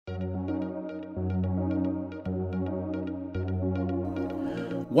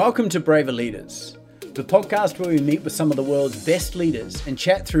Welcome to Braver Leaders, the podcast where we meet with some of the world's best leaders and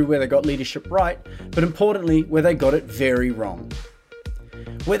chat through where they got leadership right, but importantly, where they got it very wrong.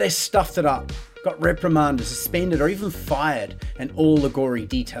 Where they stuffed it up, got reprimanded, suspended, or even fired, and all the gory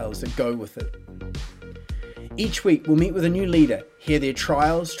details that go with it. Each week, we'll meet with a new leader, hear their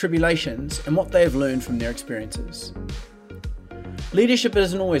trials, tribulations, and what they have learned from their experiences. Leadership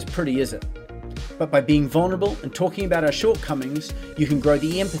isn't always pretty, is it? But by being vulnerable and talking about our shortcomings, you can grow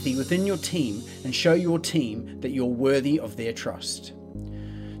the empathy within your team and show your team that you're worthy of their trust.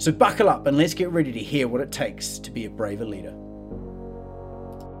 So buckle up and let's get ready to hear what it takes to be a braver leader.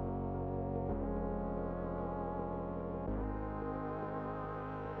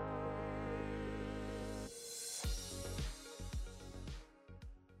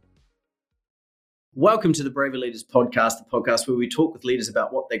 Welcome to the Braver Leaders podcast, the podcast where we talk with leaders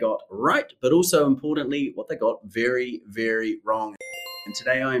about what they got right, but also importantly, what they got very, very wrong. And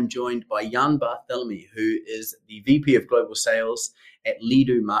today I am joined by Jan Barthelemy, who is the VP of Global Sales at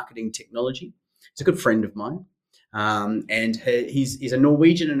Leadoo Marketing Technologies. He's a good friend of mine. And he's a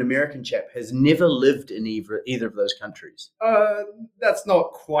Norwegian and American chap, has never lived in either of those countries. That's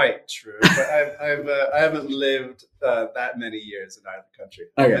not quite true, but I haven't lived that many years in either country.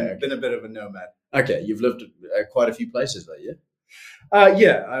 I've been a bit of a nomad. Okay, you've lived quite a few places though, yeah?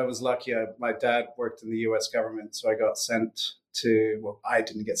 Yeah, I was lucky. My dad worked in the US government, so I got sent to, well, I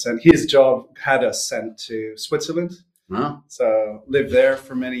didn't get sent. His job had us sent to Switzerland. Wow. So lived there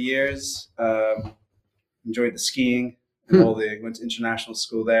for many years. Enjoyed the skiing and went to international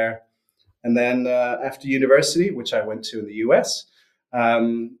school there. And then after university, which I went to in the US, I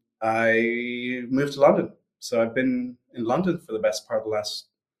moved to London. So I've been in London for the best part of the last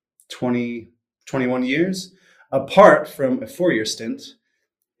 21 years, apart from a 4-year stint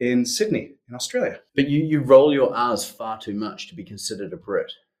in Sydney, in Australia. But you roll your R's far too much to be considered a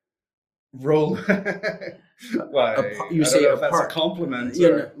Brit. Roll. Well, you see, that's a compliment.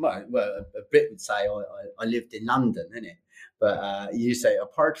 Well, a Brit would say, I lived in London, innit? But you say,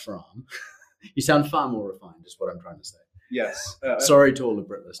 apart from, you sound far more refined, is what I'm trying to say. Yes. Sorry to all the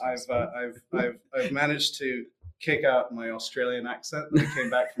Brit listeners. I've managed to kick out my Australian accent that I came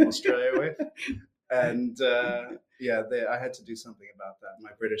back from Australia with. And I had to do something about that.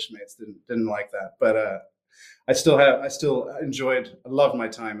 My British mates didn't like that. But I loved my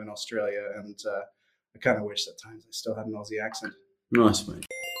time in Australia, and I kind of wish at times I still had an Aussie accent. Nice, mate.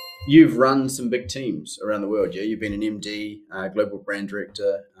 You've run some big teams around the world, yeah? You've been an MD, Global Brand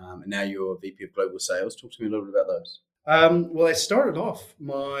Director, and now you're VP of Global Sales. Talk to me a little bit about those. Well, I started off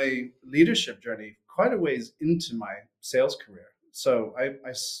my leadership journey quite a ways into my sales career. So I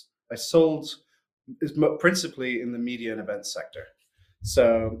sold principally in the media and events sector.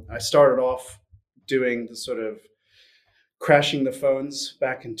 So I started off doing the sort of crashing the phones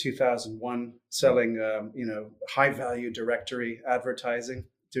back in 2001, selling high value directory advertising,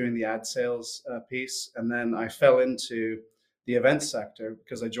 doing the ad sales piece. And then I fell into the events sector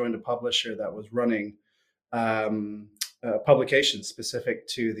because I joined a publisher that was running publications specific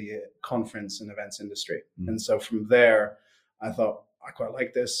to the conference and events industry. And so from there, I thought, I quite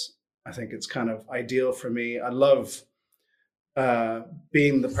like this. I think it's kind of ideal for me. I love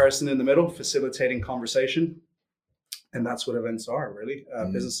being the person in the middle, facilitating conversation. And that's what events are, really.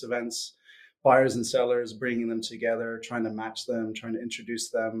 Business events, buyers and sellers, bringing them together, trying to match them, trying to introduce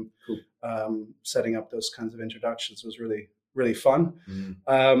them. Cool. Setting up those kinds of introductions was really, really fun.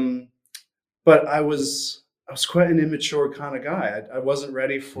 But I was quite an immature kind of guy. I wasn't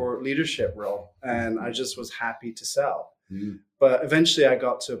ready for leadership role, and I just was happy to sell. But eventually I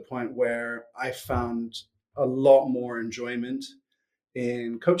got to a point where I found a lot more enjoyment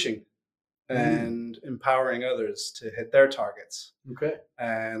in coaching and empowering others to hit their targets. Okay.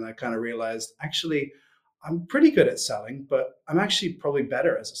 And I kind of realized, actually, I'm pretty good at selling, but I'm actually probably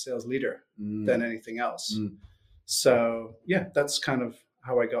better as a sales leader than anything else. So yeah, that's kind of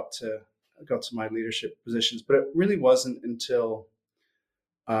how I got to my leadership positions. But it really wasn't until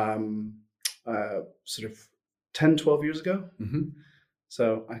sort of 10, 12 years ago.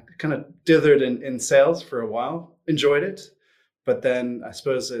 So I kind of dithered in sales for a while, enjoyed it. But then I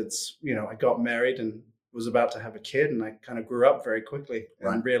suppose it's, I got married and was about to have a kid, and I kind of grew up very quickly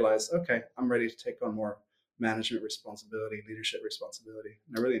and realized, okay, I'm ready to take on more management responsibility, leadership responsibility.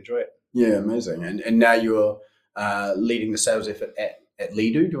 And I really enjoy it. Yeah, amazing. And now you're leading the sales effort at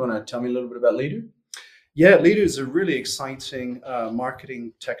Leadoo. Do you want to tell me a little bit about Leadoo? Yeah, Leadoo is a really exciting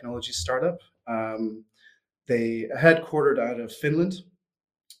marketing technology startup. They are headquartered out of Finland.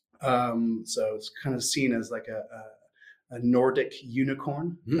 So it's kind of seen as like a Nordic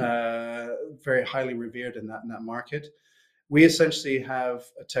unicorn, very highly revered in that market. We essentially have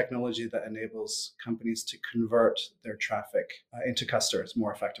a technology that enables companies to convert their traffic into customers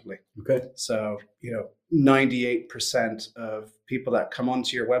more effectively. Okay. So, 98% of people that come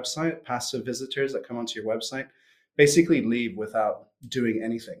onto your website, passive visitors that come onto your website, basically leave without doing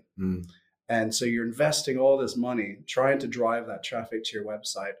anything. And so you're investing all this money trying to drive that traffic to your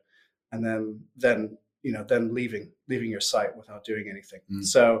website, and then leaving your site without doing anything.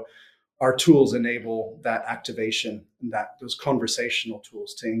 So our tools enable that activation and those conversational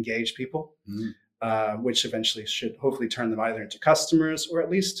tools to engage people, which eventually should hopefully turn them either into customers or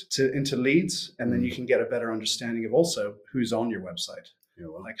at least into leads. And then you can get a better understanding of also who's on your website,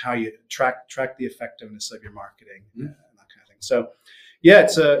 like how you track the effectiveness of your marketing and that kind of thing. So yeah,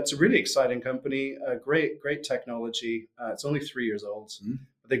 it's a really exciting company, great technology. It's only 3 years old,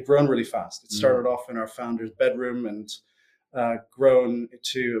 but they've grown really fast. It started off in our founder's bedroom and grown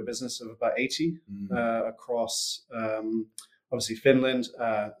to a business of about 80 across obviously Finland,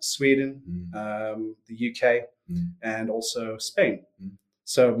 Sweden, the UK, and also Spain.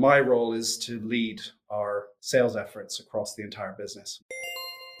 So my role is to lead our sales efforts across the entire business.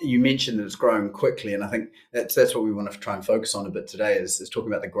 You mentioned that it's growing quickly, and I think that's what we want to try and focus on a bit today is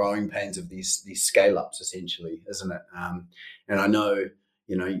talking about the growing pains of these scale ups, essentially, isn't it? And I know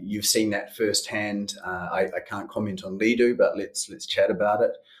you've seen that firsthand. I can't comment on Leadoo, but let's chat about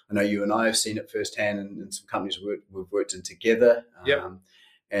it. I know you and I have seen it firsthand in some companies we've worked in together.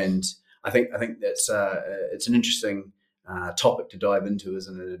 And I think that's it's an interesting topic to dive into,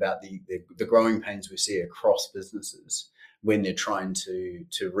 isn't it? About the growing pains we see across businesses when they're trying to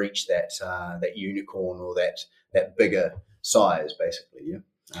reach that unicorn or that bigger size, basically. Yeah.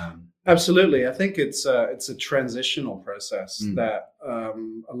 Absolutely. I think it's a transitional process that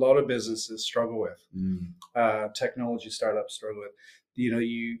a lot of businesses struggle with. Technology startups struggle with.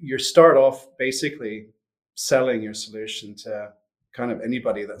 You start off basically selling your solution to kind of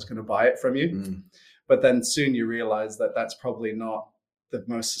anybody that's going to buy it from you. But then soon you realize that that's probably not the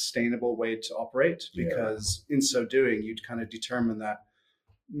most sustainable way to operate, because in so doing, you'd kind of determine that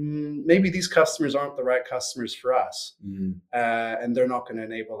maybe these customers aren't the right customers for us, and they're not going to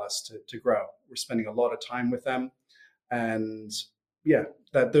enable us to grow. We're spending a lot of time with them, and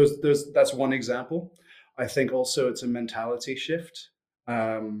that's one example. I think also it's a mentality shift. Say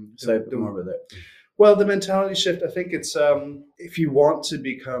a bit more about that. Well, the mentality shift, I think it's if you want to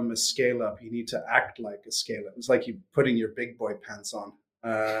become a scale up, you need to act like a scale up. It's like you putting your big boy pants on,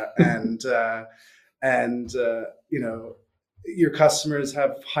 and your customers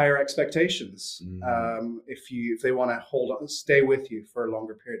have higher expectations. If they want to stay with you for a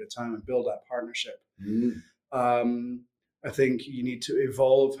longer period of time and build that partnership. I think you need to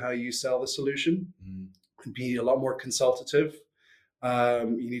evolve how you sell the solution and be a lot more consultative.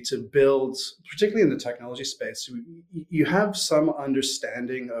 You need to build, particularly in the technology space, you have some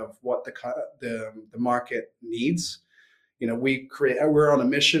understanding of what the market needs. We're on a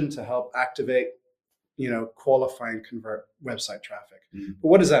mission to help activate, qualify and convert website traffic. But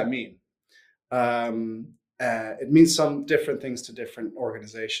what does that mean? It means some different things to different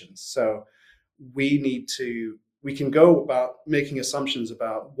organizations. So we can go about making assumptions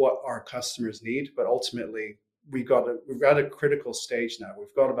about what our customers need, but ultimately we've got a critical stage now.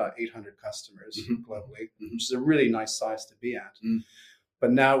 We've got about 800 customers globally, which is a really nice size to be at.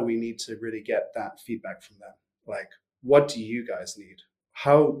 But now we need to really get that feedback from them. Like, what do you guys need?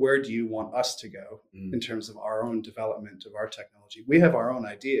 Where do you want us to go in terms of our own development of our technology? We have our own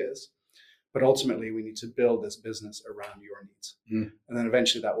ideas, but ultimately we need to build this business around your needs. And then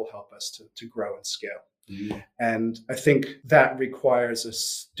eventually that will help us to grow and scale. And I think that requires a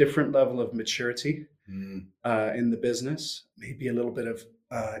different level of maturity in the business, maybe a little bit of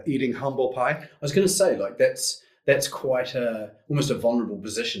eating humble pie. I was going to say, like, that's quite almost a vulnerable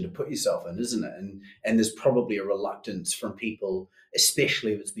position to put yourself in, isn't it? And there's probably a reluctance from people,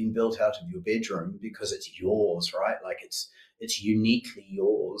 especially if it's been built out of your bedroom, because it's yours, right? Like it's uniquely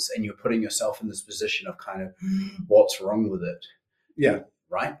yours, and you're putting yourself in this position of kind of what's wrong with it. Yeah.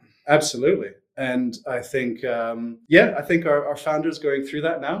 Right. Absolutely. And I think, I think our founder's going through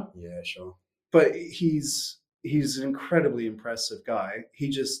that now. Yeah, sure. But he's an incredibly impressive guy.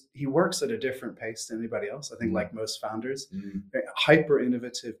 He works at a different pace than anybody else. I think, like most founders, hyper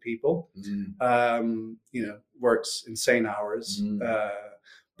innovative people. Works insane hours.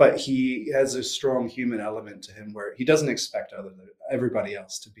 But he has a strong human element to him where he doesn't expect everybody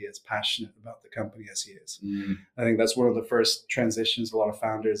else to be as passionate about the company as he is. I think that's one of the first transitions a lot of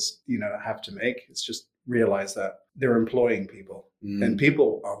founders, have to make. It's just realize that they're employing people, and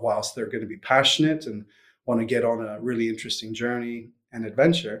people are, whilst they're going to be passionate and want to get on a really interesting journey and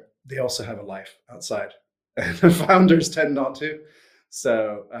adventure, they also have a life outside. and the founders tend not to.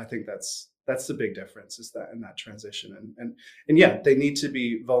 So I think that's the big difference, is that in that transition. And yeah, they need to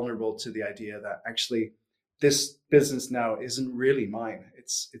be vulnerable to the idea that actually this business now isn't really mine.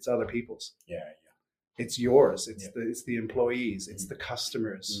 It's other people's. Yeah. It's yours. It's the employees. It's the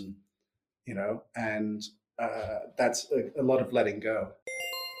customers. And that's a lot of letting go.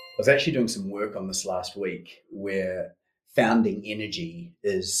 I was actually doing some work on this last week, where founding energy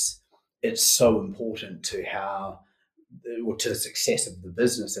it's so important to to the success of the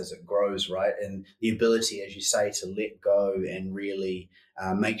business as it grows, right? And the ability, as you say, to let go and really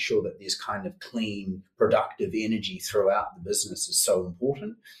make sure that there's kind of clean, productive energy throughout the business is so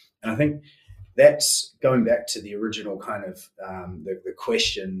important. And I think that's going back to the original kind of the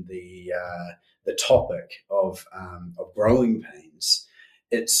question, the topic of growing pains.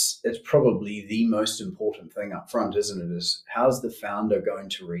 It's probably the most important thing up front, isn't it? Is how's the founder going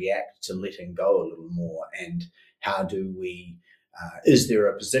to react to letting go a little more, and how do we? Is there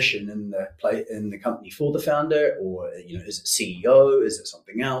a position in the company for the founder, or is it CEO? Is it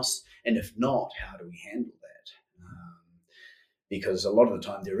something else? And if not, how do we handle that? Because a lot of the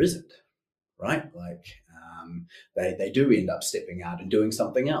time there isn't, right? Like they do end up stepping out and doing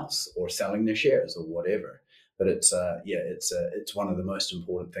something else, or selling their shares, or whatever. But it's one of the most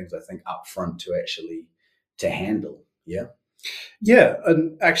important things, I think, up front to handle. Yeah. Yeah,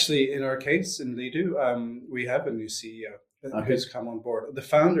 and actually, in our case in Leadoo, we have a new CEO who's come on board. The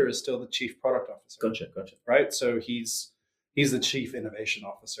founder is still the chief product officer. Gotcha. Right, so he's the chief innovation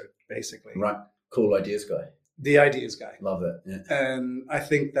officer, basically. Right, cool ideas guy. The ideas guy. Love it. Yeah. And I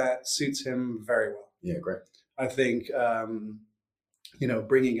think that suits him very well. Yeah, great. I think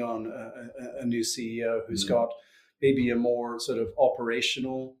bringing on a new CEO who's got maybe a more sort of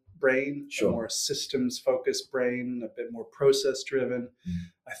operational brain, a more systems focused brain, a bit more process driven,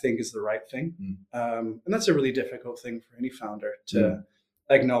 I think is the right thing. And that's a really difficult thing for any founder to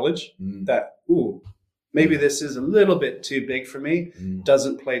acknowledge that, maybe this is a little bit too big for me,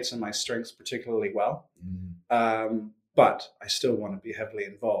 doesn't play to my strengths particularly well. But I still want to be heavily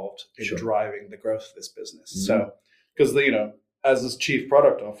involved in driving the growth of this business. So, because as his chief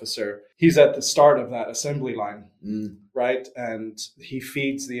product officer, he's at the start of that assembly line, right? And he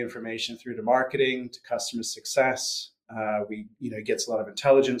feeds the information through to marketing, to customer success. He gets a lot of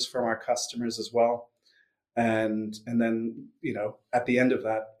intelligence from our customers as well. And then, at the end of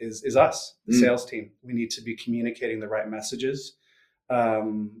that is us, the sales team. We need to be communicating the right messages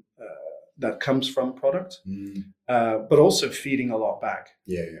that comes from product, but also feeding a lot back.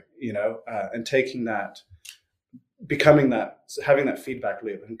 And taking that, having that feedback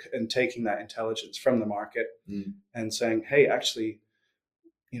loop and taking that intelligence from the market and saying, hey, actually,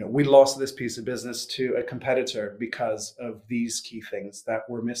 we lost this piece of business to a competitor because of these key things that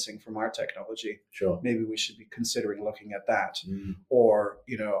we're missing from our technology. Maybe we should be considering looking at that. Or,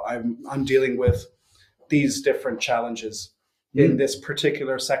 I'm dealing with these different challenges in this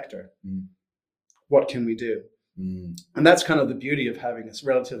particular sector. What can we do? And that's kind of the beauty of having this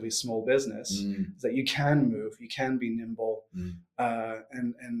relatively small business, is that you can move, you can be nimble,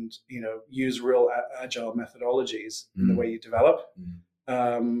 and use real agile methodologies in the way you develop.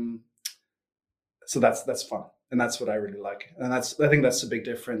 So that's fun, and that's what I really like. And I think that's the big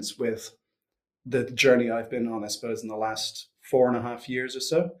difference with the journey I've been on, I suppose, in the last 4.5 years or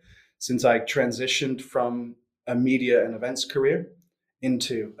so, since I transitioned from a media and events career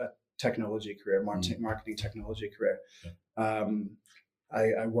into a technology career, marketing technology career.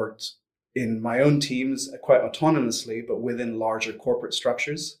 I worked in my own teams quite autonomously, but within larger corporate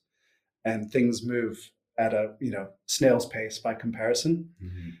structures, and things move at a snail's pace by comparison.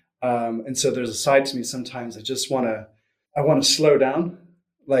 And so there's a side to me sometimes I want to slow down.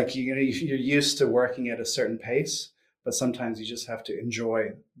 Like you're used to working at a certain pace, but sometimes you just have to enjoy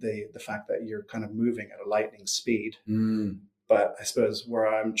the fact that you're kind of moving at a lightning speed. But I suppose where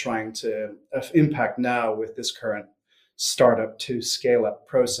I'm trying to impact now with this current startup to scale up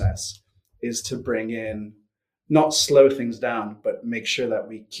process is to bring in, not slow things down, but make sure that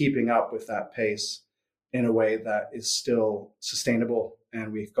we're keeping up with that pace in a way that is still sustainable,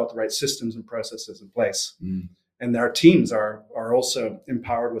 and we've got the right systems and processes in place. And our teams are also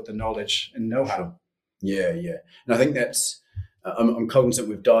empowered with the knowledge and know-how. Yeah. And I think that's, I'm cognizant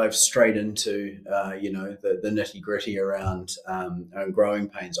we've dived straight into, the nitty gritty around growing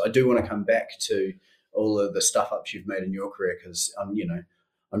pains. I do want to come back to all of the stuff ups you've made in your career, because,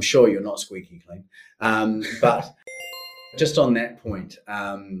 I'm sure you're not squeaky clean. But just on that point,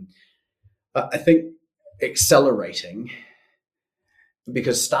 I think accelerating,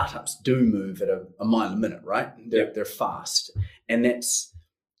 because startups do move at a mile a minute, right? They're fast. And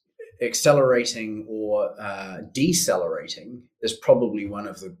accelerating or decelerating is probably one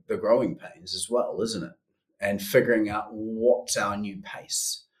of the growing pains as well, isn't it? And figuring out what's our new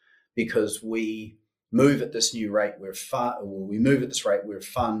pace, because we move at this new rate. We move at this rate. We're a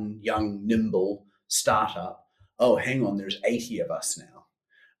fun, young, nimble startup. Oh, hang on, there's 80 of us now.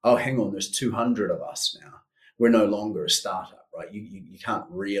 Oh, hang on, there's 200 of us now. We're no longer a startup, right? You can't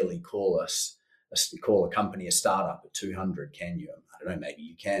really call a company a startup at 200, can you? I don't know, maybe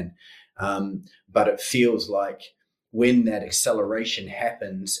you can. But it feels like when that acceleration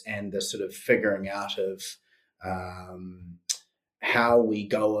happens and the sort of figuring out of how we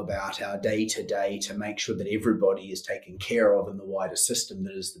go about our day to day to make sure that everybody is taken care of in the wider system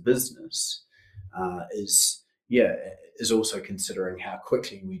that is the business, is also considering how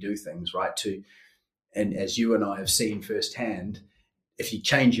quickly we do things, right? And as you and I have seen firsthand, if you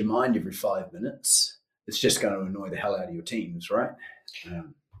change your mind every 5 minutes, it's just going to annoy the hell out of your teams, right?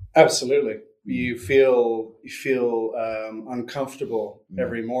 Absolutely. You feel uncomfortable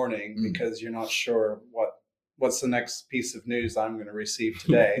every morning because you're not sure what's the next piece of news I'm going to receive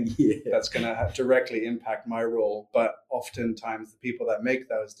today that's going to directly impact my role. But oftentimes the people that make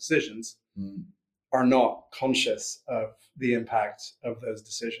those decisions are not conscious of the impact of those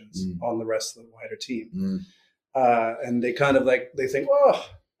decisions on the rest of the wider team. And they kind of they think, oh,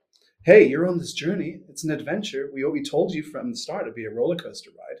 hey, you're on this journey. It's an adventure. We told you from the start it'd be a roller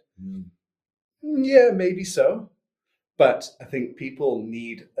coaster ride. Yeah, maybe so. But I think people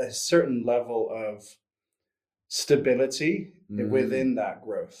need a certain level of stability within that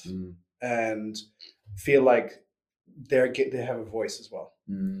growth and feel like they have a voice as well.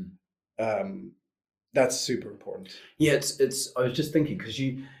 That's super important. Yeah, it's. I was just thinking, because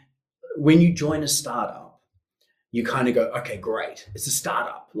when you join a startup, you kind of go, okay, great, it's a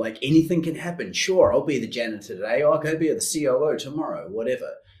startup. Like anything can happen. Sure, I'll be the janitor today. I'll go be the COO tomorrow, whatever.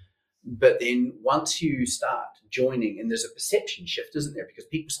 But then once you start joining, and there's a perception shift, isn't there? Because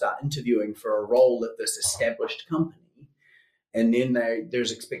people start interviewing for a role at this established company, and then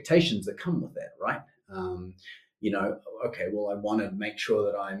there's expectations that come with that, right? Okay, well, I want to make sure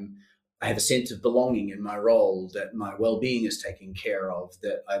that I have a sense of belonging in my role, that my well-being is taken care of,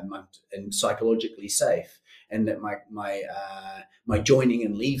 that I'm psychologically safe, and that my joining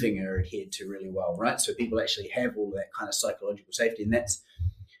and leaving are adhered to really well, right? So people actually have all that kind of psychological safety, and that's,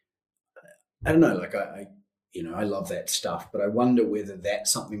 I don't know, like I love that stuff, but I wonder whether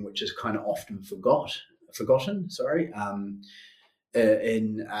that's something which is kind of often forgotten.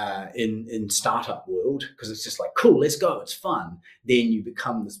 In startup world, because it's just like, cool, let's go, it's fun. Then you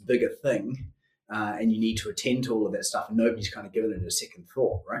become this bigger thing, and you need to attend to all of that stuff, and nobody's kind of given it a second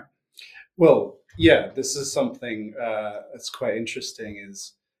thought, right? Well, yeah, this is something that's quite interesting.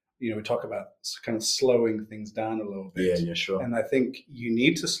 Is we talk about kind of slowing things down a little bit. Yeah, sure. And I think you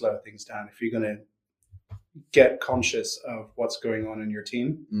need to slow things down if you're going to get conscious of what's going on in your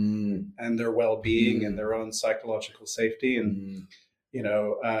team and their well-being and their own psychological safety. And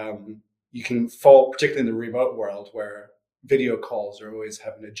you can fall, particularly in the remote world, where video calls are always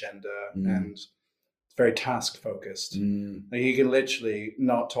have an agenda and it's very task focused. Like you can literally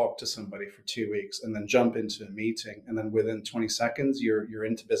not talk to somebody for 2 weeks and then jump into a meeting, and then within 20 seconds you're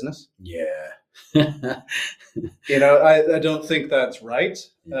into business. Yeah. I don't think that's right.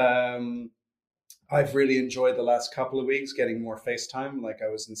 I've really enjoyed the last couple of weeks getting more FaceTime. Like I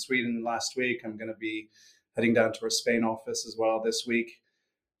was in Sweden last week. I'm going to be heading down to our Spain office as well this week.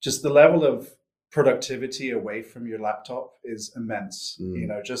 Just the level of productivity away from your laptop is immense.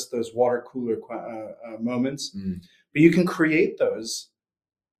 Just those water cooler moments. But you can create those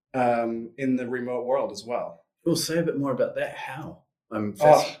in the remote world as well. We'll say a bit more about that. How?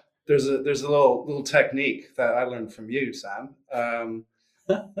 There's a little technique that I learned from you, Sam.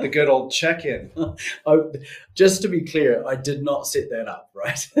 The good old check-in. Just to be clear, I did not set that up,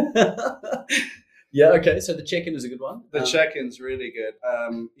 right? Yeah, okay. So the check-in is a good one. The check-in's really good. I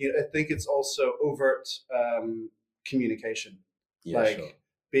think it's also overt communication. Yeah, sure.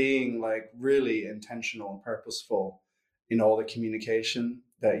 Being really intentional and purposeful in all the communication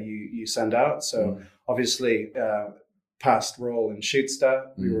that you send out. So obviously, past role in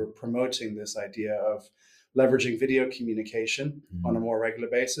Shootsta, we were promoting this idea of leveraging video communication on a more regular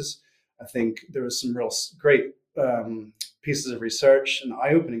basis. I think there was some real great pieces of research and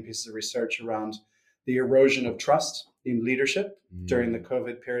eye-opening pieces of research around the erosion of trust in leadership during the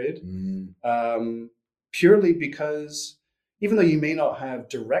COVID period, purely because even though you may not have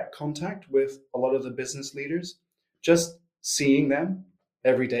direct contact with a lot of the business leaders, just seeing them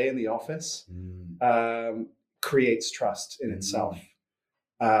every day in the office creates trust in itself.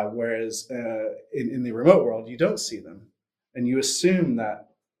 Whereas in the remote world, you don't see them, and you assume that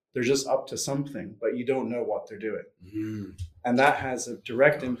They're just up to something, but you don't know what they're doing. Mm. And that has a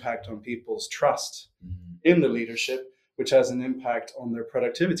direct impact on people's trust Mm. in the leadership, which has an impact on their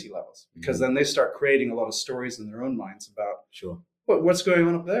productivity levels, because then they start creating a lot of stories in their own minds about Sure. what's going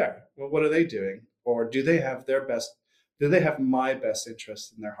on up there? Well, what are they doing? Or do they have my best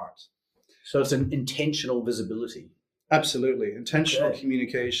interest in their heart? So it's an intentional visibility. Absolutely. Intentional Okay.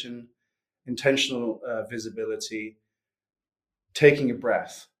 communication, intentional visibility, taking a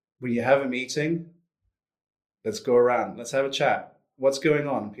breath. When you have a meeting, let's go around, let's have a chat. What's going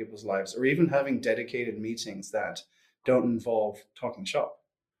on in people's lives? Or even having dedicated meetings that don't involve talking shop.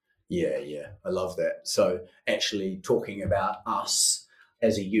 Yeah, I love that. So actually talking about us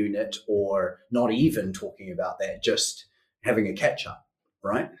as a unit, or not even talking about that, just having a catch up,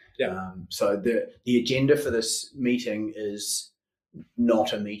 right? Yeah. So the agenda for this meeting is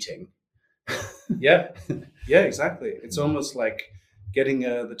not a meeting. Yeah, exactly. It's almost like getting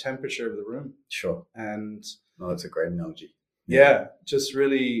the temperature of the room. Sure. And that's a great analogy. Yeah, just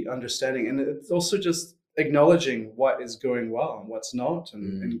really understanding. And it's also just acknowledging what is going well and what's not,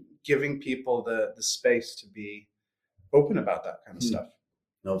 and giving people the space to be open about that kind of stuff.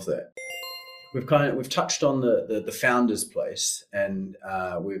 Love that. We've touched on the founder's place, and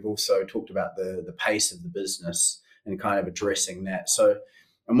we've also talked about the pace of the business and kind of addressing that. So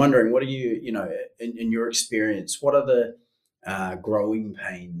I'm wondering, what are you in your experience, what are the growing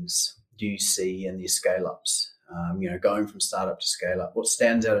pains do you see in these scale ups? Going from startup to scale up, what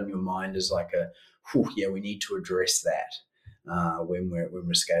stands out in your mind as like we need to address that when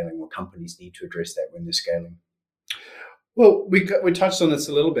we're scaling, or companies need to address that when they're scaling? Well, we touched on this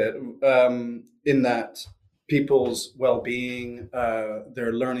a little bit in that people's well-being,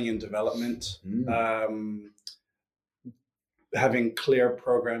 their learning and development, having clear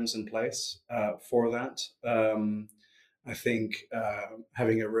programs in place for that. I think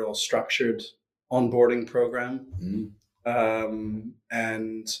having a real structured onboarding program,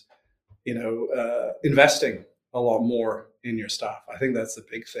 and investing a lot more in your staff. I think that's the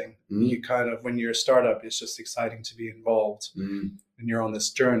big thing. You kind of, when you're a startup, it's just exciting to be involved and you're on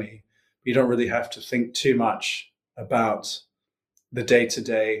this journey. You don't really have to think too much about the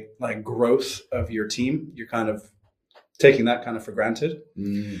day-to-day like growth of your team. You're kind of taking that kind of for granted.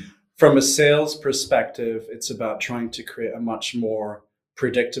 From a sales perspective, it's about trying to create a much more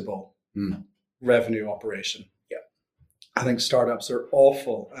predictable revenue operation. Yeah, I think startups are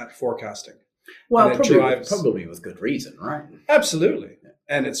awful at forecasting. Well, probably with good reason, right? Absolutely.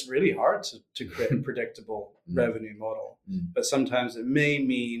 And it's really hard to create a predictable revenue model. But sometimes it may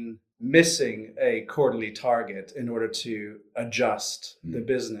mean missing a quarterly target in order to adjust the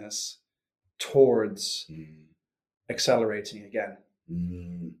business towards accelerating again.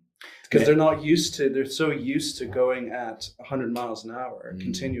 Because they're so used to going at 100 miles an hour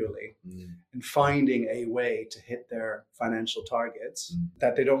continually and finding a way to hit their financial targets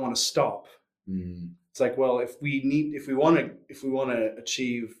that they don't want to stop. It's like, well, if we want to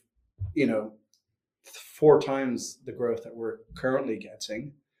achieve, 4 times the growth that we're currently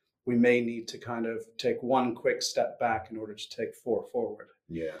getting, we may need to kind of take one quick step back in order to take 4 forward.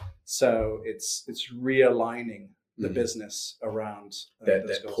 Yeah. So it's realigning the business around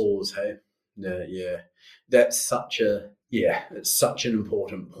that pause. Hey, that's such an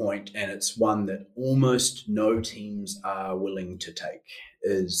important point, and it's one that almost no teams are willing to take.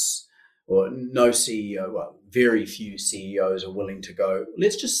 No CEO, very few CEOs are willing to go,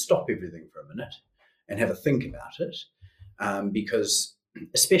 let's just stop everything for a minute and have a think about it, because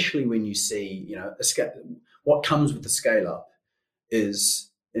especially when you see, what comes with the scale up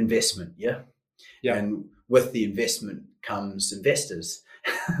is investment. Yeah. And with the investment comes investors,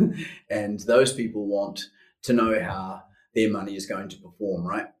 and those people want to know how their money is going to perform,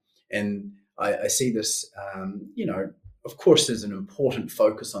 right? And I see this, of course, there's an important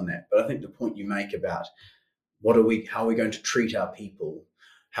focus on that, but I think the point you make about how are we going to treat our people?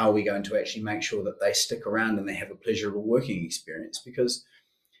 How are we going to actually make sure that they stick around and they have a pleasurable working experience? Because,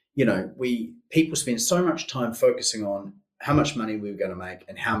 people spend so much time focusing on how much money we're going to make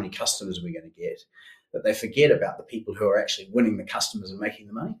and how many customers we're going to get, that they forget about the people who are actually winning the customers and making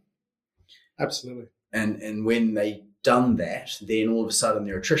the money. Absolutely. And when they've done that, then all of a sudden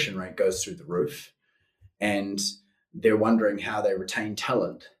their attrition rate goes through the roof, and they're wondering how they retain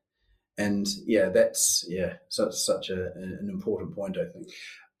talent. And that's such an important point, I think.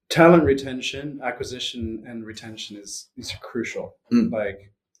 Talent retention, acquisition and retention is crucial.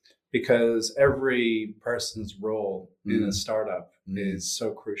 Because every person's role in a startup is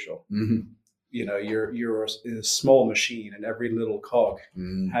so crucial. You're a small machine, and every little cog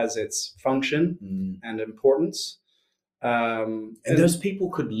has its function and importance. And those people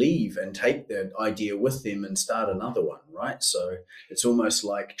could leave and take that idea with them and start another one, right? So it's almost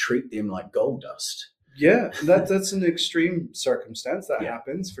like treat them like gold dust. Yeah, that's an extreme circumstance that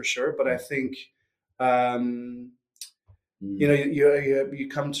happens for sure. But I think, you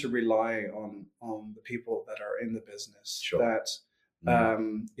come to rely on the people that are in the business. Sure. That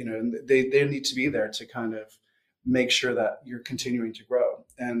they need to be there to kind of make sure that you're continuing to grow.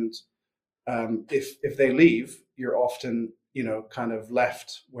 And if they leave, you're often kind of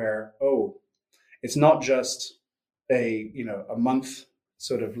left where, it's not just a month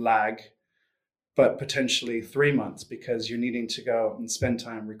sort of lag, but potentially 3 months, because you're needing to go and spend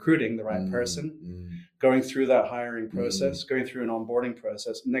time recruiting the right person, going through that hiring process, going through an onboarding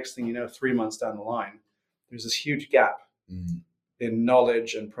process. Next thing you know, 3 months down the line, there's this huge gap in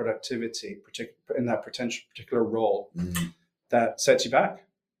knowledge and productivity, in that particular role, that sets you back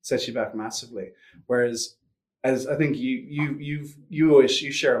massively. Whereas, as I think you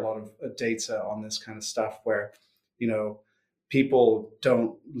share a lot of data on this kind of stuff, where people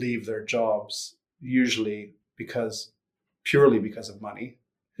don't leave their jobs usually purely because of money.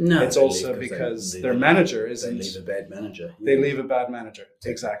 No, it's also because their manager isn't. They leave a bad manager. They leave a bad manager,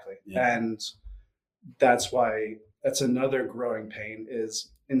 exactly. Yeah. And that's why that's another growing pain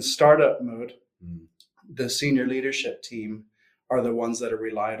is in startup mode. The senior leadership team are the ones that are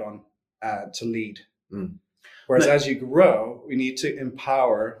relied on to lead. Whereas as you grow, we need to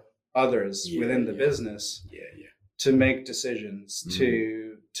empower others within the business to make decisions,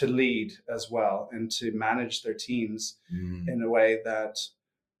 to lead as well, and to manage their teams in a way that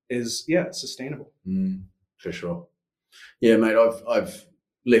is sustainable. For sure. Yeah, mate, I've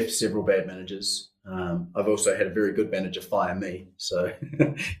left several bad managers. I've also had a very good manager fire me. So,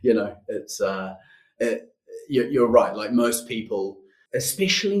 it's you're right. Like most people,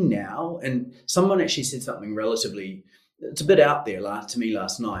 especially now, and someone actually said something relatively, it's a bit out there to me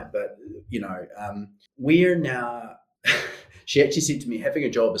last night, but we're now, she actually said to me, having a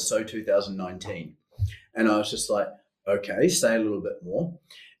job is so 2019. And I was just like, okay, say a little bit more.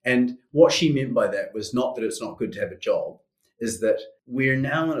 And what she meant by that was not that it's not good to have a job, is that we're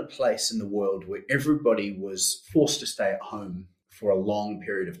now in a place in the world where everybody was forced to stay at home for a long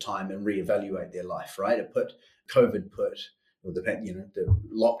period of time and reevaluate their life, right? The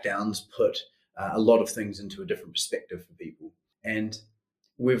lockdowns put a lot of things into a different perspective for people. And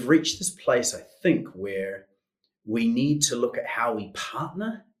we've reached this place, I think, where we need to look at how we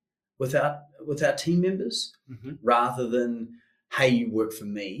partner with our team members rather than, hey, you work for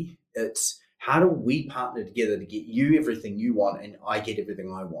me. It's how do we partner together to get you everything you want and I get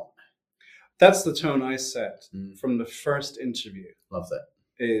everything I want. That's the tone I set from the first interview. Love that.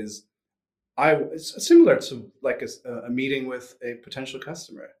 It's similar to like a meeting with a potential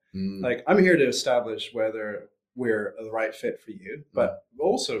customer. Like, I'm here to establish whether we're the right fit for you, but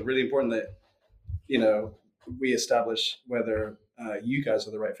also really important that we establish whether you guys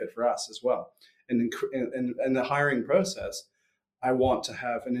are the right fit for us as well. And in the hiring process, I want to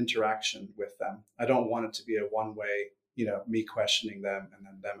have an interaction with them. I don't want it to be a one-way, me questioning them and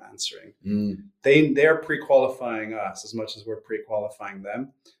then them answering. They're pre-qualifying us as much as we're pre-qualifying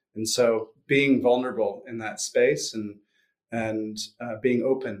them. And so being vulnerable in that space and being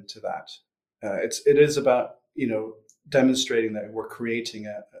open to that, it is about demonstrating that we're creating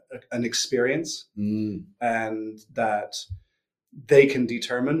an experience and that they can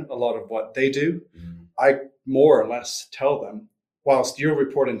determine a lot of what they do. I more or less tell them, whilst you're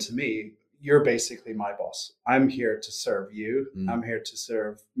reporting to me, you're basically my boss. I'm here to serve you. I'm here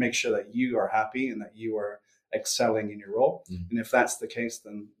to make sure that you are happy and that you are excelling in your role. And if that's the case,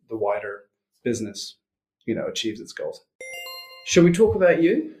 then the wider business, achieves its goals. Should we talk about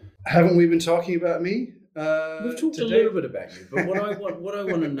you? Haven't we been talking about me? We've talked today? A little bit about you, but what I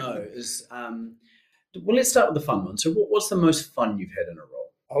want to know is, let's start with the fun one. So what's the most fun you've had in a role?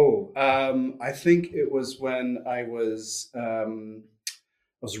 I think it was when I was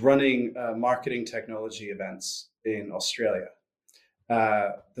running marketing technology events in Australia.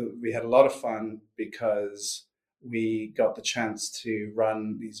 We had a lot of fun because we got the chance to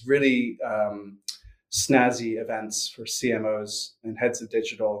run these really snazzy events for CMOs and heads of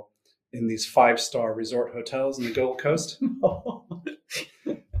digital in these 5-star resort hotels in the Gold Coast.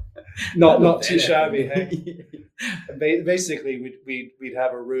 Not too shabby, hey? Basically, we'd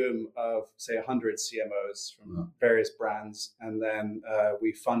have a room of, say, 100 CMOs from various brands, and then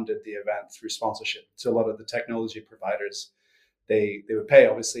we funded the event through sponsorship. So a lot of the technology providers, they would pay,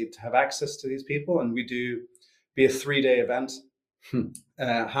 obviously, to have access to these people, and we do be a 3-day event.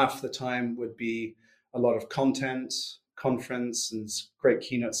 Half the time would be a lot of content, conference and great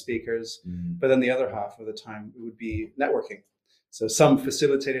keynote speakers. But then the other half of the time it would be networking. So some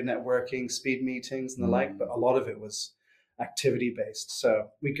facilitated networking, speed meetings and the like, but a lot of it was activity based. So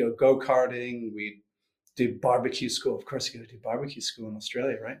we go karting, we do barbecue school. Of course, you got to do barbecue school in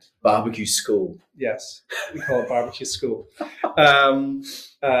Australia, right? Barbecue school. Yes, we call it barbecue school.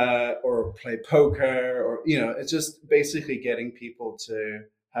 Or play poker, or it's just basically getting people to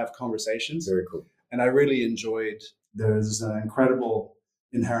have conversations. Very cool. And I really enjoyed. There's an incredible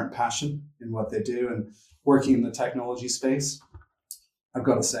inherent passion in what they do, and working in the technology space. I've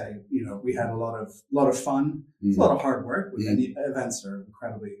got to say, we had a lot of fun. It's a lot of hard work. With any events are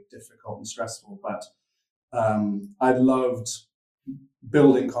incredibly difficult and stressful, but I loved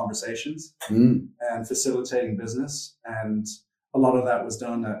building conversations and facilitating business, and a lot of that was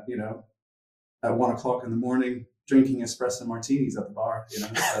done at 1 o'clock in the morning, drinking espresso martinis at the bar. So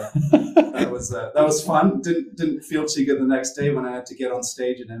that was fun. Didn't feel too good the next day when I had to get on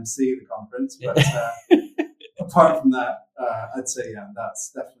stage and MC the conference, but apart from that, I'd say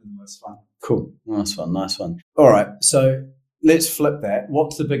that's definitely the most fun. Cool, nice one. All right, so let's flip that.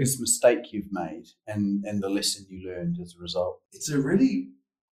 What's the biggest mistake you've made and the lesson you learned as a result? It's a really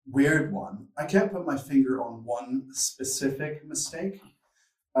weird one. I can't put my finger on one specific mistake,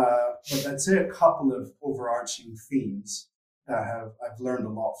 but I'd say a couple of overarching themes that I've learned a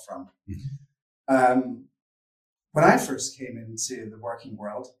lot from. When I first came into the working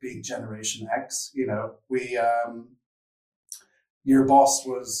world, being Generation X, your boss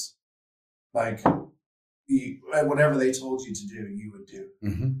was like, whatever they told you to do, you would do.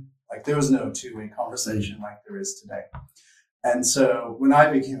 Like there was no two-way conversation like there is today. And so when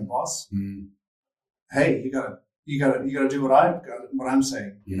I became a boss, hey, you gotta do what I'm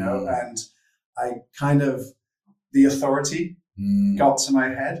saying, and I kind of, the authority got to my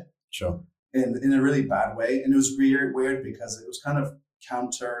head. Sure. In a really bad way. And it was weird because it was kind of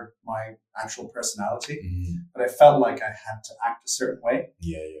counter my actual personality. But I felt like I had to act a certain way.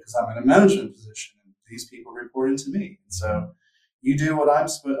 Because I'm in a management position and these people report into me. So you do what I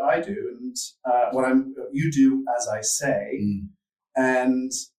do, and you do as I say,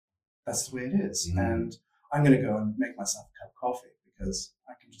 and that's the way it is. And I'm going to go and make myself a cup of coffee because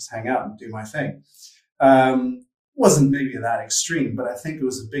I can just hang out and do my thing. Wasn't maybe that extreme, but I think it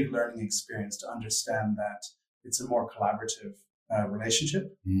was a big learning experience to understand that it's a more collaborative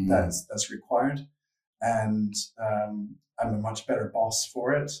relationship that's required, and I'm a much better boss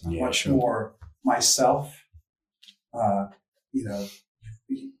for it. Much more myself. I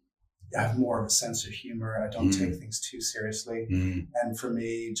have more of a sense of humor. I don't take things too seriously. And for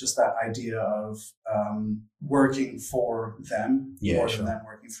me, just that idea of working for them more than them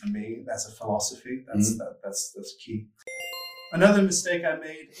working for me, that's a philosophy. That's key. Another mistake I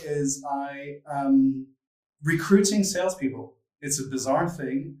made is recruiting salespeople. It's a bizarre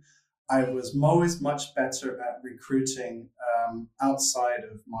thing. I was always much better at recruiting outside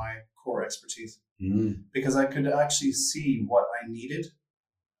of my core expertise because I could actually see what I needed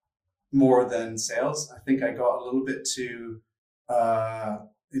more than sales. I think I got a little bit too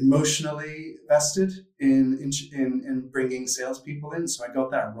emotionally vested in bringing salespeople in, so I got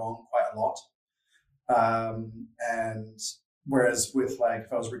that wrong quite a lot. And whereas with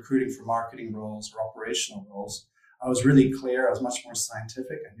if I was recruiting for marketing roles or operational roles, I was really clear. I was much more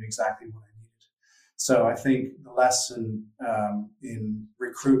scientific. I knew exactly what I needed. So I think the lesson in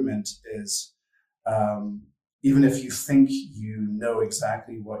recruitment is even if you think you know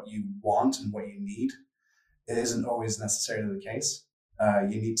exactly what you want and what you need, it isn't always necessarily the case.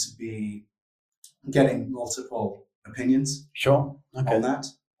 You need to be getting multiple opinions on that.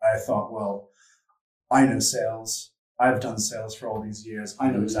 I thought, well, I know sales. I've done sales for all these years. I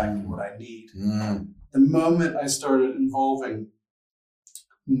know exactly what I need. The moment I started involving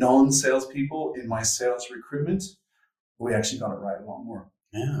non-salespeople in my sales recruitment, we actually got it right a lot more.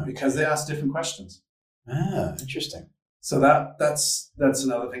 Because they asked different questions. Interesting. So that's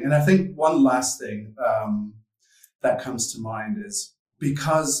another thing. And I think one last thing that comes to mind is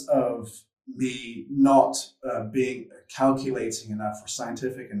because of me not being calculating enough or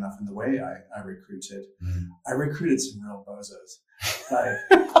scientific enough in the way I recruited, I recruited some real bozos.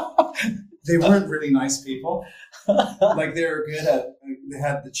 They weren't really nice people. They were good they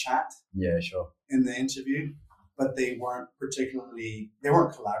had the chat in the interview, but they weren't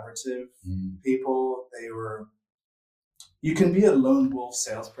collaborative people. You can be a lone wolf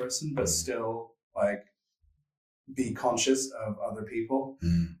salesperson, but still be conscious of other people.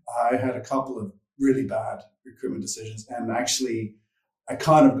 I had a couple of really bad recruitment decisions, and actually I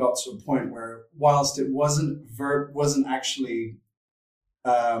kind of got to a point where whilst it wasn't actually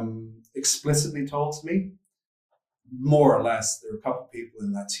explicitly told to me, more or less, there were a couple of people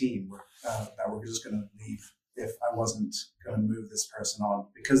in that team that were just going to leave if I wasn't going to move this person on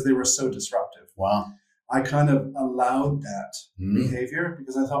because they were so disruptive. Wow. I kind of allowed that behavior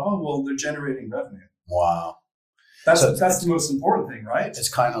because I thought, oh, well, they're generating revenue. Wow. That's the most important thing, right? It's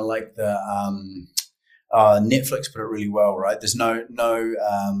kind of like the Netflix put it really well, right? There's no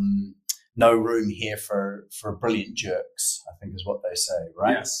room here for brilliant jerks, I think is what they say,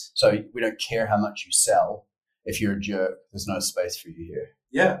 right? Yes. So we don't care how much you sell. If you're a jerk, there's no space for you here.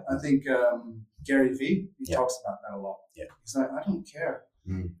 Yeah, I think Gary Vee, he talks about that a lot. Yeah. He's like, I don't care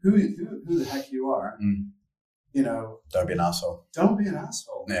who the heck you are. You know, don't be an asshole. Don't be an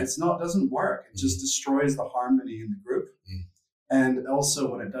asshole. Yeah. Doesn't work. It just destroys the harmony in the group. And also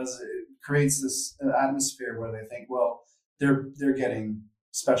what it does, it creates this atmosphere where they think, well, they're getting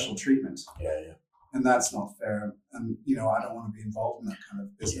special treatment. Yeah. And that's not fair. And, you know, I don't want to be involved in that kind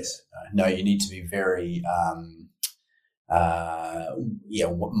of business. No, you need to be very,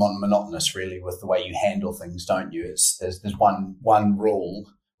 monotonous really with the way you handle things, don't you? There's one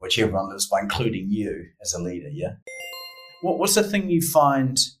rule which everyone lives by, including you as a leader, yeah? What's the thing you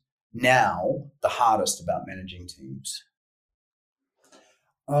find now the hardest about managing teams?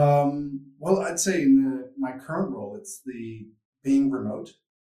 Well, I'd say in my current role, it's the being remote.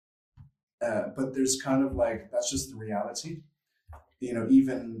 But there's kind of like, that's just the reality. You know,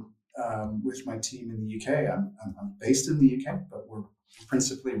 even with my team in the UK, I'm based in the UK, but we're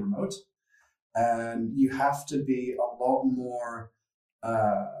principally remote. And you have to be a lot more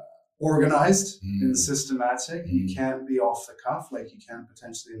organized and systematic. You can't be off the cuff like you can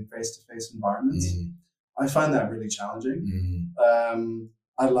potentially in face-to-face environments. I find that really challenging.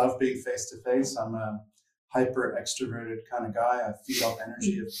 I love being face-to-face. I'm a hyper extroverted kind of guy. I feed off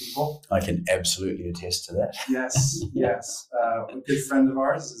energy of people. I can absolutely attest to that. Yes. A good friend of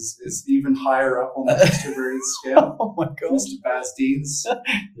ours is even higher up on the extroverted scale. Oh my God. Mr. Baz Deans.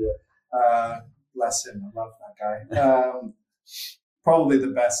 Bless him. I love that guy. Probably the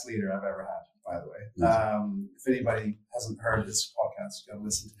best leader I've ever had, by the way. If anybody hasn't heard this podcast, go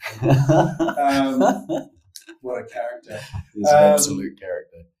listen to him. What a character. He's an absolute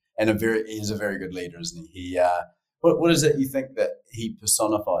character. And he's a very good leader, isn't he? What is it you think that he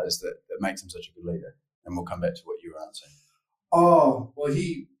personifies that makes him such a good leader? And we'll come back to what you were answering. Oh, well,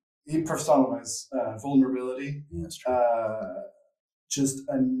 he personifies vulnerability. Yeah, that's true. Just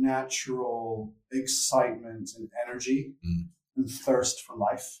a natural excitement and energy and thirst for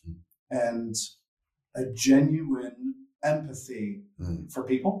life and a genuine empathy for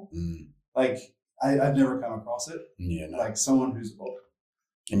people. Like, I've never come across it. Yeah, no. Like someone who's both.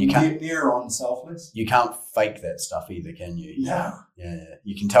 And you can't near on selfless. You can't fake that stuff either, can you? No. Yeah.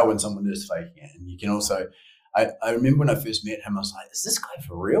 You can tell when someone is faking it, and you can also. I remember when I first met him, I was like, "Is this guy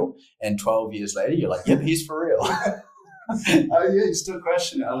for real?" And 12 years later, you're like, "Yep, he's for real." Oh yeah, you still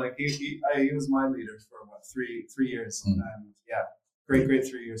question it. Like he was my leader for what 3 years, and great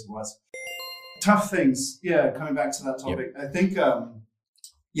 3 years it was. Tough things. Yeah, coming back to that topic, I think.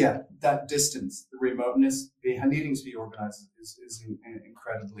 That distance, the remoteness, needing to be organized is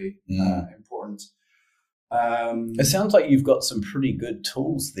incredibly important. It sounds like you've got some pretty good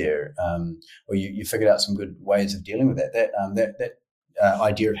tools there, or you figured out some good ways of dealing with that. That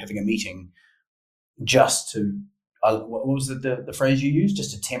idea of having a meeting just to, what was the phrase you used?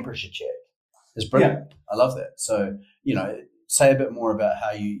 Just a temperature check is brilliant. Yeah. I love that. So, say a bit more about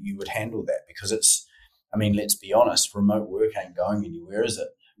how you would handle that, because let's be honest, remote work ain't going anywhere, is it?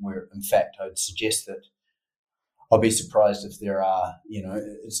 Where, in fact, I'd suggest that I'll be surprised if there are,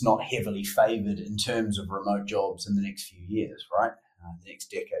 it's not heavily favored in terms of remote jobs in the next few years, right? The next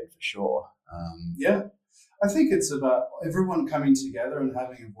decade for sure. I think it's about everyone coming together and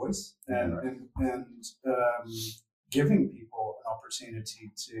having a voice and giving people an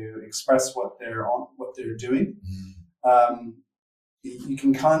opportunity to express what they're doing. You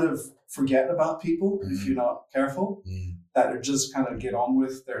can kind of forget about people if you're not careful. That are just kind of get on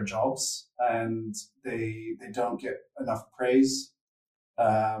with their jobs and they don't get enough praise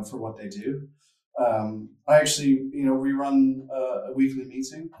for what they do. I actually, we run a weekly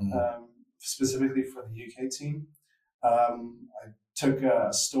meeting specifically for the UK team.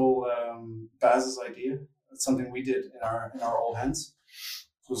 I stole Baz's idea. It's something we did in our all hands.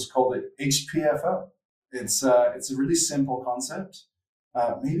 It was called the HPFO. It's a really simple concept.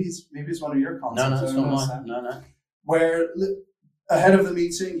 Maybe it's one of your concepts. No, it's not mine. No. Where ahead of the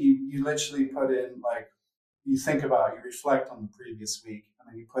meeting, you literally put in, like, you think about, you reflect on the previous week, and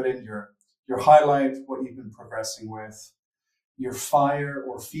then you put in your highlight, what you've been progressing with, your fire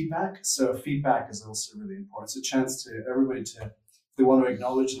or feedback. So feedback is also really important. It's a chance to everybody to, if they want to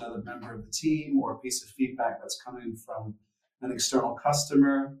acknowledge another member of the team or a piece of feedback that's coming from an external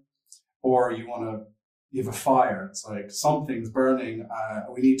customer, or you have a fire. It's like something's burning.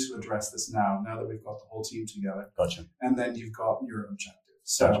 We need to address this now that we've got the whole team together. Gotcha. And then you've got your objective.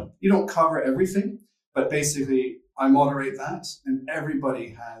 So you don't cover everything, but basically I moderate that, and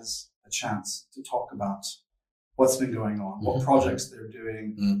everybody has a chance to talk about what's been going on, what projects they're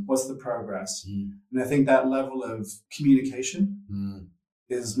doing, what's the progress. And I think that level of communication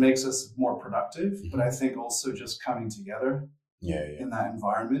makes us more productive, but I think also just coming together in that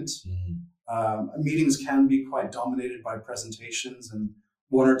environment. Meetings can be quite dominated by presentations and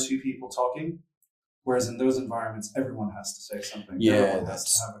one or two people talking, whereas in those environments, everyone has to say something. Everyone has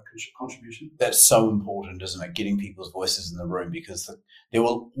to have a contribution. That's so important, isn't it? Getting people's voices in the room, because there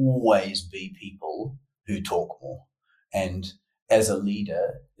will always be people who talk more. And as a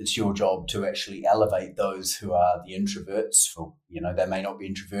leader, it's your job to actually elevate those who are the introverts. They may not be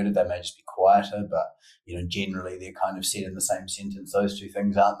introverted, they may just be quieter, but generally they're kind of said in the same sentence, those two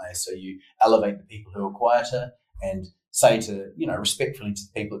things, aren't they? So you elevate the people who are quieter and say to, respectfully to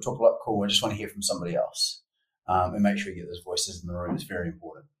the people that talk a lot, cool, I just want to hear from somebody else. And make sure you get those voices in the room. It's very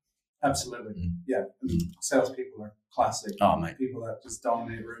important. Absolutely. Yeah. Salespeople are classic. Oh, mate. People that just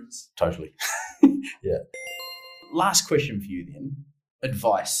dominate rooms. Totally. Yeah. Last question for you then.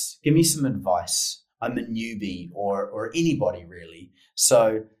 Advice. Give me some advice. I'm a newbie or anybody really.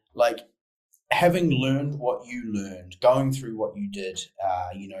 So having learned what you learned, going through what you did,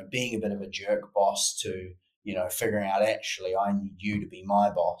 being a bit of a jerk boss to, figuring out actually I need you to be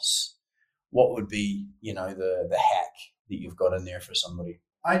my boss. What would be, the hack that you've got in there for somebody?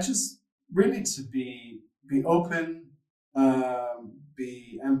 I just really to be open,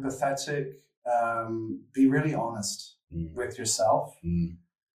 be empathetic, be really honest with yourself.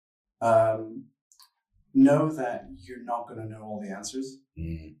 Know that you're not going to know all the answers.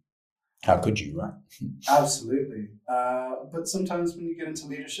 How could you, right? Absolutely. But sometimes when you get into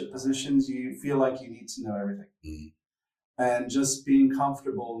leadership positions, you feel like you need to know everything. And just being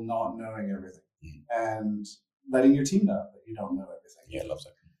comfortable not knowing everything and letting your team know that you don't know everything. Yeah, I love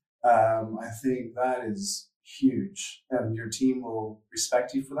that. I think that is huge, and your team will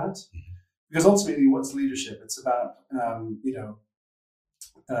respect you for that. Because ultimately, what's leadership? It's about,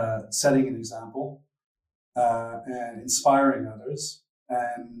 setting an example and inspiring others,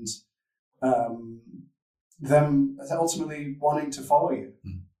 and them ultimately wanting to follow you,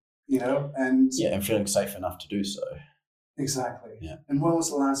 and feeling safe enough to do so. Exactly. Yeah. And when was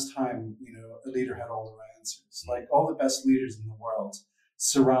the last time, a leader had all the right answers? Like all the best leaders in the world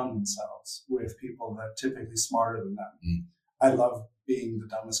surround themselves with people that are typically smarter than them. I love being the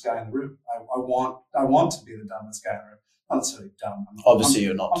dumbest guy in the room. I want to be the dumbest guy in the room. Not necessarily dumb. Obviously,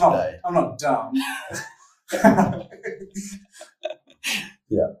 you're not today. I'm not dumb.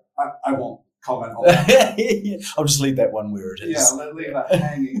 Yeah. I won't comment on that. I'll just leave that one where it is. Yeah, leave that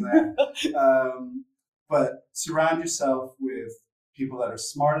hanging there. But surround yourself with people that are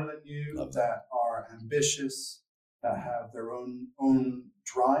smarter than you, that are ambitious, that have their own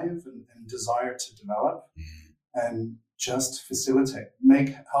drive and desire to develop, and just facilitate,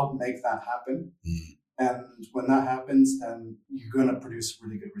 help make that happen. And when that happens, then you're going to produce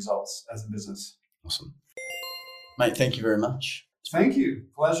really good results as a business. Awesome. Mate, thank you very much. Thank you.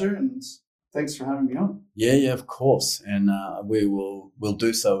 Pleasure. And thanks for having me on. Yeah, of course. And we'll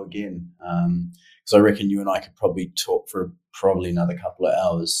do so again. Because I reckon you and I could probably talk for probably another couple of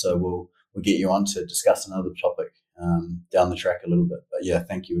hours. So we'll get you on to discuss another topic down the track a little bit. But yeah,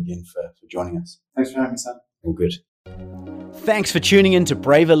 thank you again for joining us. Thanks for having me, Sam. All good. Thanks for tuning in to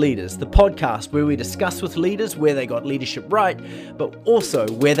Braver Leaders, the podcast where we discuss with leaders where they got leadership right, but also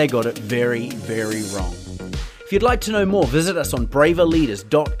where they got it very, very wrong. If you'd like to know more, visit us on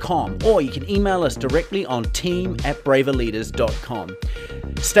braverleaders.com, or you can email us directly on team@braverleaders.com.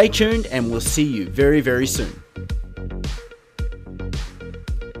 Stay tuned and we'll see you very, very soon.